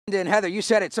And Heather, you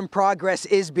said it, some progress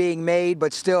is being made,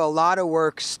 but still a lot of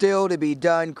work still to be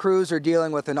done. Crews are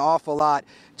dealing with an awful lot,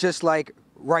 just like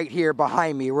right here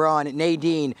behind me. We're on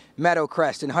Nadine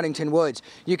Meadowcrest in Huntington Woods.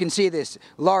 You can see this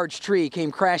large tree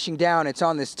came crashing down. It's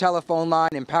on this telephone line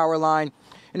and power line.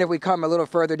 And if we come a little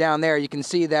further down there, you can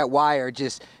see that wire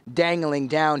just dangling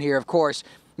down here. Of course,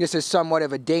 this is somewhat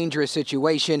of a dangerous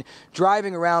situation.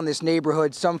 Driving around this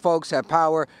neighborhood, some folks have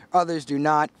power, others do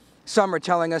not. Some are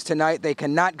telling us tonight they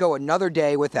cannot go another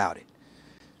day without it.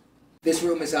 This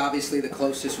room is obviously the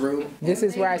closest room. This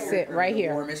is where I sit, right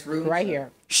here, right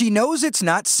here. She knows it's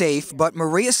not safe, but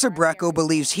Maria Sabreco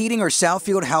believes heating her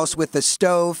Southfield house with a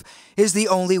stove is the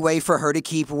only way for her to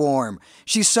keep warm.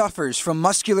 She suffers from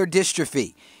muscular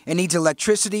dystrophy and needs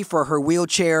electricity for her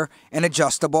wheelchair and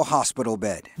adjustable hospital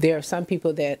bed. There are some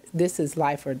people that this is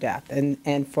life or death,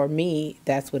 and for me,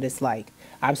 that's what it's like.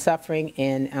 I'm suffering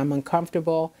and I'm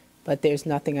uncomfortable, but there's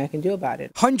nothing I can do about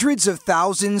it. Hundreds of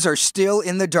thousands are still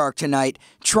in the dark tonight,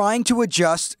 trying to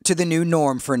adjust to the new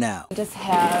norm for now. We just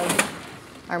have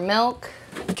our milk.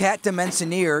 Kat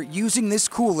Demensinier using this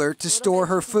cooler to store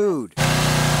her food.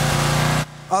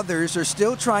 Others are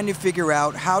still trying to figure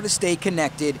out how to stay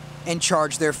connected and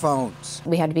charge their phones.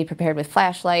 We had to be prepared with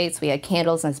flashlights. We had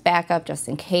candles as backup just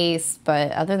in case.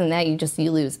 But other than that,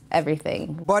 you lose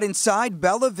everything. But inside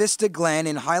Bella Vista Glen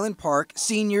in Highland Park,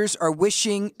 seniors are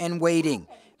wishing and waiting.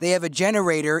 They have a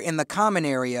generator in the common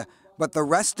area, but the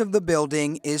rest of the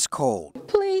building is cold.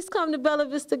 Please come to Bella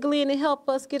Vista Glen and help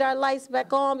us get our lights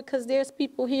back on, because there's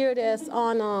people here that's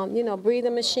on,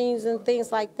 breathing machines and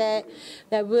things like that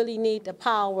that really need the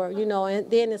power,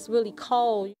 and then it's really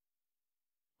cold.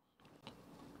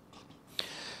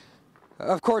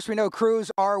 Of course, we know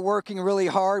crews are working really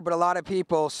hard, but a lot of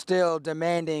people still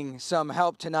demanding some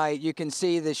help tonight. You can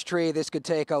see this tree. This could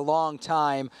take a long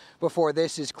time before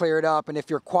this is cleared up. And if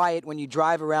you're quiet when you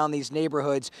drive around these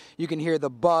neighborhoods, you can hear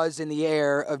the buzz in the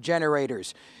air of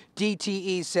generators.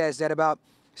 DTE says that about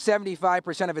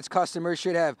 75% of its customers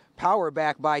should have power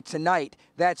back by tonight.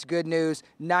 That's good news.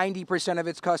 90% of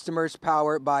its customers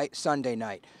power by Sunday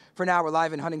night. For now, we're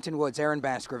live in Huntington Woods. Aaron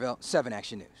Baskerville, 7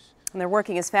 Action News. And they're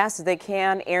working as fast as they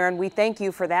can. Aaron, we thank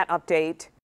you for that update.